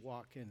we should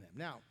walk in them.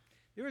 Now,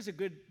 There is a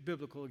good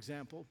biblical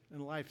example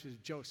in life is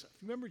Joseph.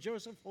 Remember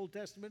Joseph, Old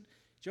Testament?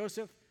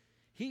 Joseph,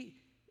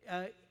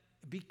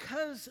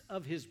 because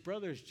of his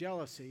brother's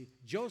jealousy,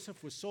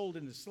 Joseph was sold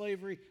into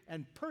slavery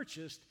and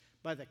purchased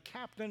by the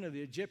captain of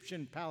the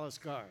Egyptian palace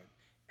guard.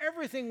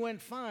 Everything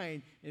went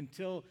fine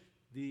until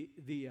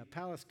the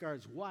palace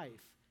guard's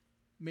wife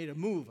made a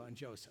move on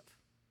Joseph.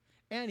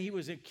 And he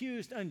was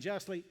accused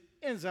unjustly,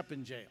 ends up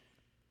in jail.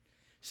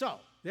 So,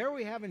 there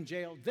we have in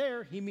jail.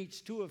 There he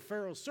meets two of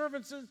Pharaoh's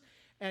servants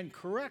and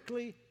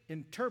correctly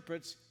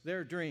interprets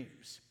their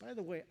dreams. By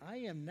the way, I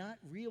am not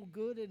real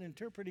good at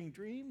interpreting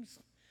dreams,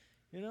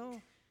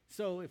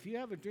 So if you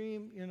have a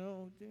dream,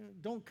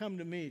 don't come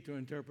to me to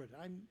interpret.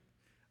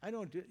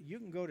 You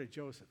can go to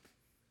Joseph.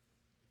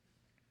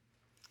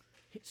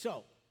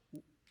 So,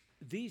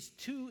 these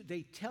two,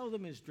 they tell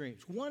them his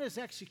dreams. One is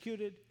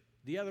executed,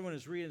 the other one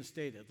is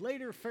reinstated.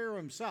 Later, Pharaoh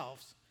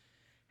himself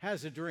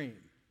has a dream.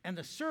 And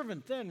the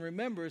servant then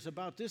remembers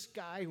about this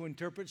guy who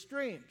interprets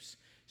dreams.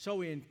 So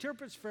he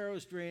interprets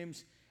Pharaoh's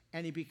dreams,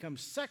 and he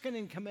becomes second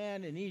in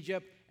command in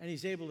Egypt, and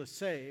he's able to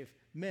save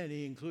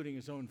many, including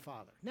his own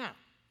father. Now,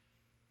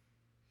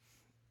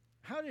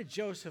 how did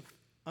Joseph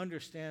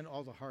understand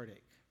all the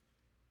heartache?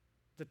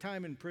 The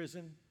time in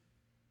prison,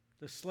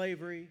 the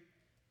slavery,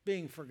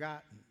 being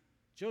forgotten.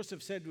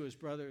 Joseph said to his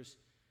brothers,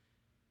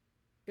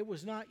 "It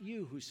was not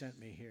you who sent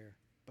me here,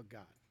 but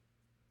God."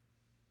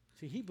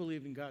 See, he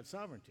believed in God's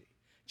sovereignty.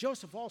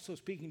 Joseph also,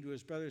 speaking to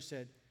his brothers,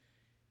 said,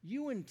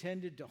 "You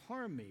intended to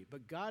harm me,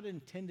 but God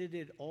intended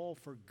it all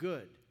for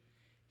good.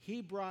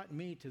 He brought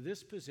me to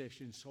this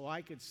position so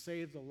I could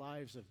save the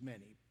lives of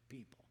many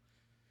people."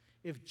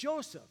 If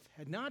Joseph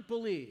had not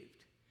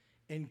believed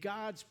in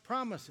God's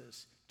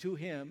promises to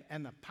him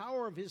and the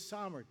power of his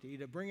sovereignty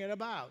to bring it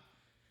about,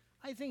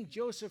 I think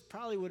Joseph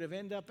probably would have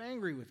ended up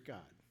angry with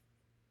God.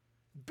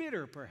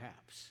 Bitter,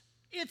 perhaps.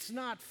 It's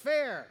not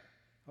fair.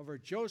 However,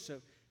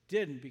 Joseph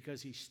didn't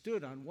because he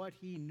stood on what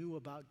he knew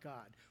about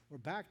God. We're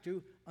back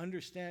to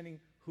understanding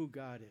who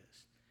God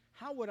is.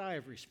 How would I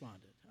have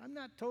responded? I'm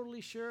not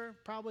totally sure.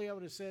 Probably I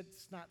would have said,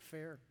 it's not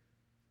fair.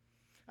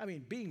 I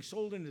mean, being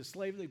sold into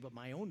slavery by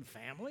my own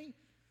family?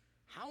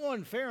 How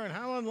unfair and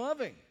how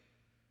unloving.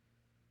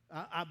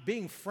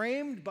 Being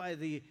framed by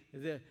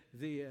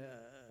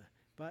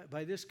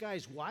by this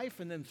guy's wife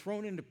and then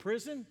thrown into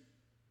prison?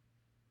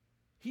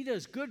 He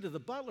does good to the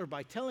butler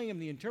by telling him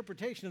the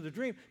interpretation of the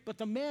dream, but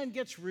the man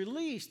gets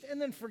released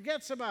and then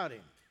forgets about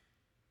him.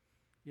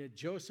 Yet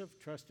Joseph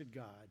trusted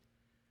God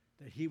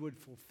that he would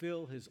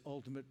fulfill his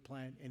ultimate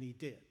plan, and he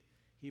did.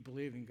 He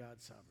believed in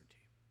God's sovereignty.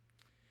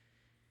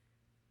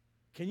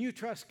 Can you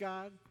trust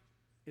God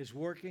is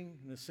working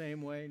in the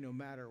same way no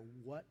matter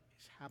what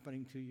is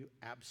happening to you?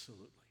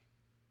 Absolutely.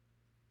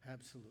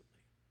 Absolutely.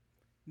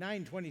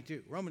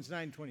 9:22, Romans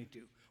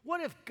 9:22.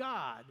 What if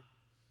God,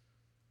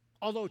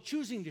 although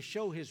choosing to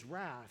show his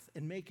wrath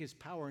and make his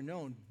power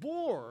known,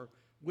 bore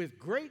with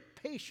great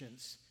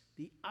patience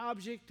the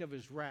object of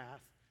his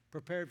wrath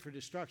prepared for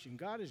destruction?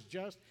 God is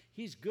just,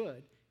 he's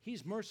good,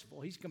 he's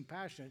merciful, he's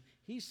compassionate,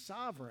 he's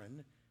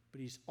sovereign,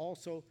 but he's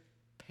also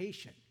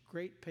patient,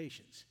 great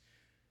patience.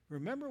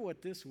 Remember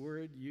what this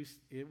word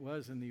it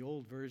was in the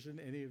old version?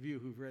 Any of you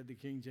who've read the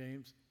King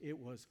James? It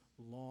was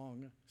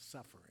long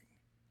suffering.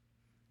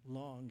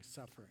 Long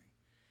suffering.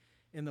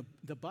 In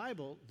the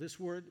Bible, this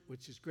word,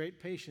 which is great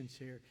patience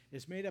here,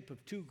 is made up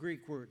of two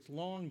Greek words,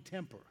 long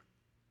temper.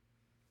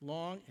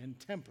 Long and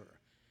temper.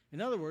 In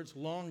other words,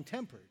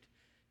 long-tempered.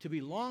 To be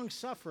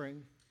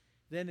long-suffering,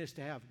 then, is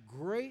to have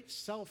great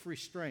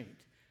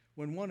self-restraint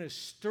when one is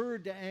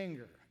stirred to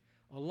anger.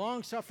 A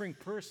long-suffering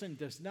person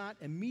does not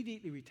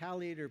immediately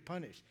retaliate or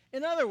punish.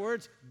 In other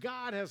words,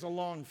 God has a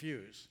long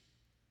fuse.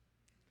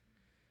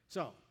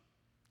 So,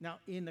 now,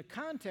 in the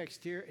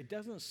context here, it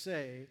doesn't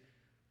say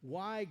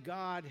why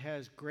God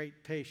has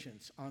great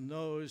patience on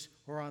those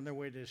who are on their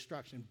way to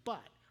destruction.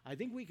 But I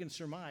think we can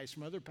surmise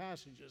from other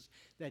passages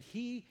that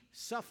he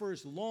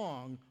suffers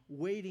long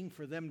waiting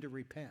for them to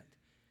repent.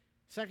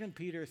 2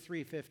 Peter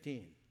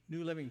 3:15,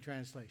 New Living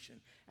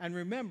Translation. And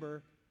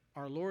remember,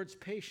 our Lord's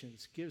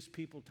patience gives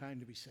people time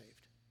to be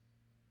saved.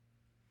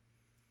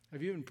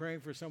 Have you been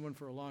praying for someone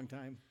for a long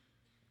time?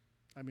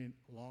 I mean,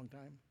 a long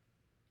time?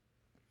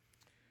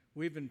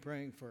 We've been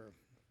praying for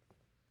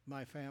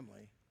my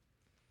family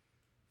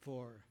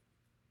for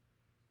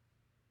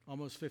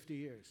almost 50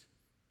 years,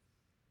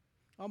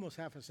 almost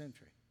half a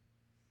century.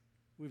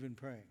 We've been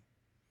praying.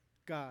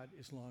 God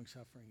is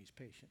long-suffering. He's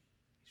patient.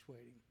 He's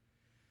waiting.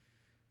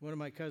 One of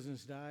my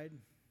cousins died.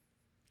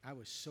 I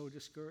was so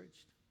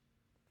discouraged.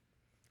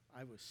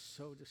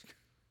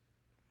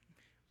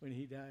 When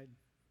he died.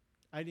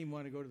 I didn't even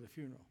want to go to the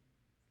funeral.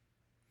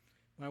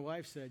 My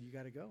wife said, "You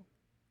got to go."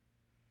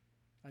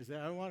 I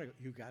said, "I don't want to go."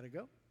 "You got to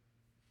go."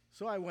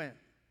 So I went.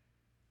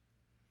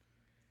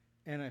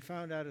 And I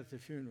found out at the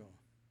funeral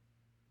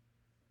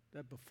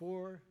that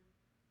before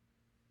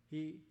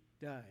he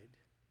died,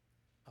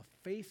 a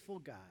faithful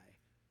guy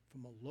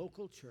from a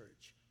local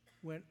church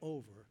went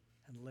over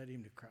and led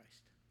him to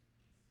Christ.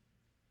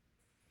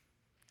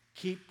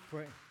 Keep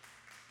praying.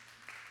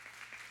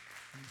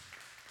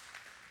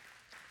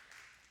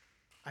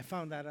 I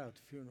found that out at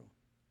the funeral.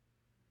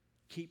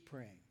 Keep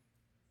praying.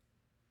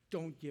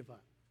 Don't give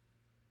up.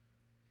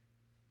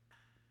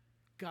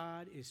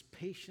 God is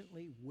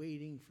patiently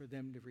waiting for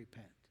them to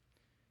repent.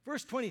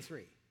 Verse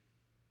 23.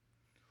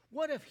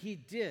 What if he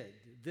did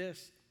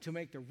this to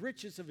make the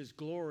riches of his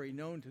glory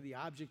known to the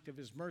object of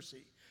his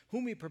mercy,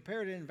 whom he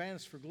prepared in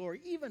advance for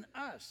glory, even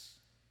us,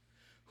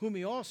 whom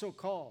he also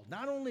called,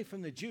 not only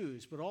from the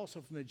Jews, but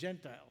also from the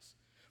Gentiles?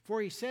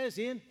 For he says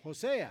in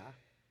Hosea,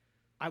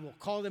 I will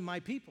call them my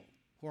people,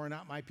 who are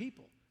not my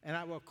people, and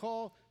I will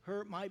call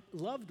her my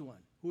loved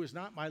one, who is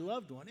not my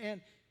loved one.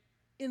 And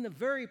in the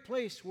very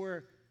place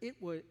where it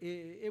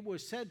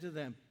was said to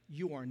them,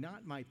 you are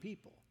not my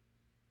people,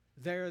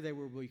 there they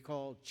will be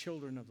called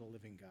children of the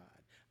living God.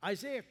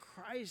 Isaiah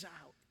cries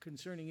out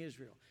concerning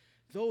Israel,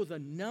 though the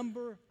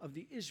number of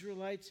the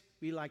Israelites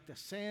be like the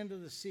sand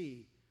of the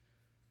sea,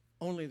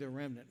 only the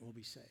remnant will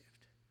be saved.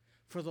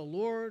 For the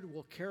Lord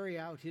will carry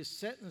out his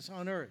sentence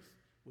on earth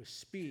with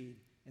speed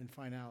and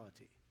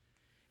finality.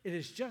 It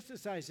is just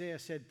as Isaiah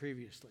said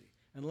previously,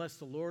 unless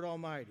the Lord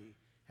Almighty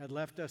had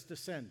left us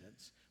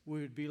descendants,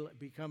 we would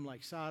become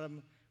like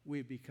Sodom,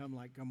 we'd become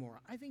like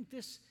Gomorrah. I think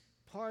this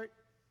part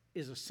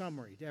is a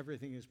summary to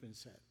everything that's been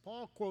said.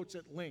 Paul quotes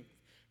at length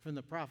from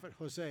the prophet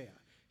Hosea,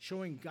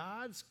 showing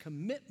God's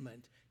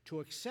commitment to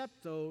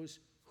accept those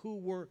who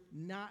were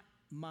not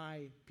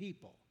my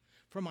people.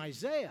 From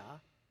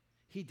Isaiah,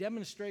 he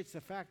demonstrates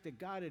the fact that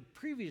God had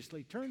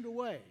previously turned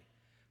away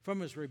from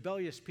his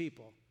rebellious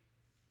people,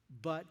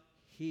 but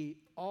he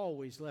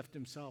always left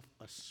himself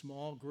a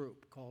small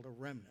group called a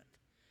remnant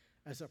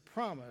as a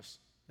promise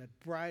that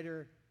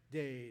brighter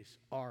days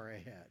are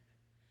ahead.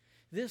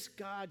 This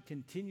God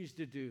continues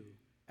to do,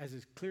 as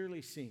is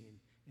clearly seen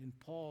in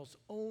Paul's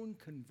own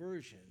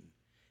conversion,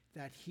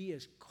 that he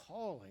is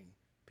calling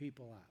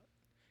people out.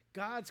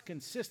 God's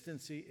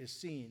consistency is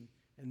seen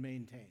and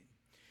maintained.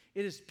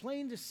 It is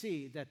plain to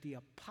see that the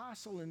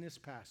apostle in this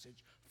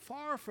passage,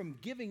 far from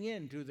giving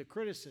in to the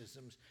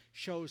criticisms,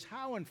 shows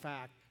how, in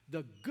fact,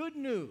 the good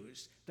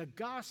news, the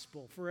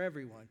gospel for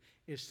everyone,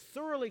 is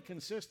thoroughly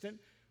consistent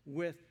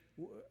with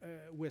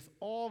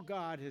all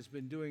God has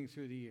been doing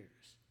through the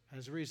years.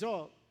 As a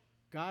result,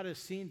 God is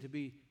seen to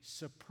be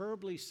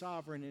superbly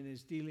sovereign in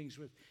his dealings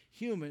with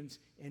humans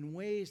in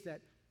ways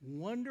that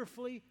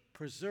wonderfully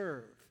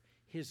preserve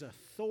his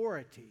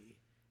authority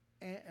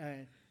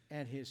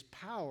and his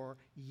power,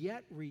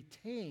 yet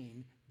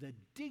retain the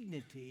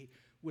dignity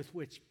with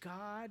which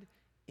God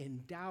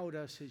endowed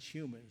us as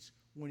humans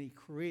when he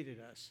created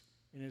us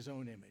in his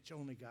own image.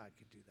 Only God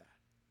could do that.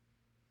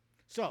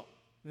 So,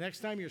 the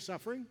next time you're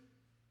suffering,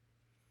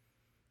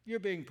 you're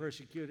being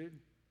persecuted,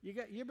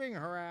 you're being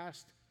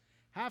harassed,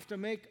 have to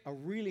make a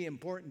really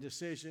important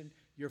decision,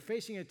 you're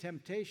facing a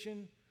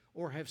temptation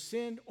or have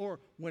sinned, or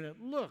when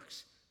it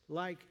looks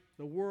like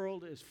the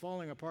world is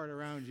falling apart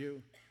around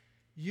you,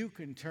 you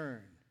can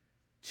turn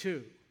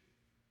to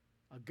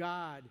a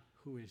God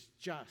who is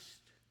just,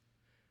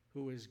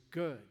 who is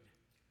good,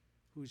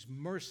 who's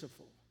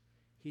merciful,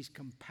 he's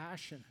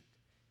compassionate,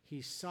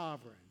 he's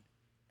sovereign,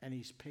 and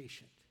he's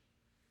patient.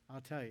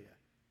 I'll tell you,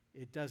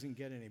 it doesn't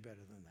get any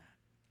better than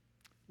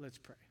that. Let's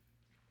pray.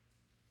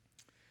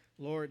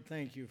 Lord,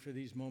 thank you for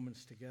these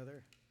moments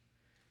together.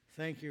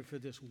 Thank you for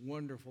this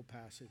wonderful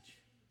passage.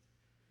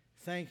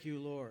 Thank you,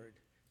 Lord,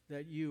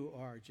 that you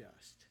are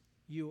just.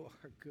 You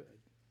are good.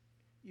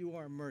 You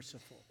are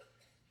merciful.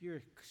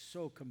 You're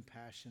so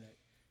compassionate.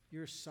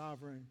 You're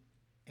sovereign,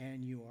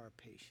 and you are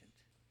patient.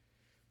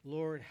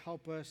 Lord,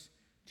 help us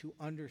to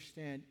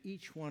understand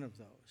each one of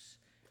those.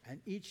 And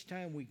each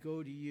time we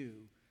go to you,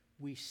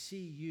 we see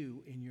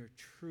you in your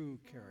true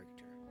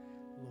character.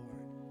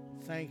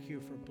 Lord, thank you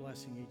for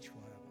blessing each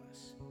one of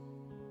us.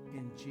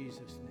 In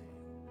Jesus' name.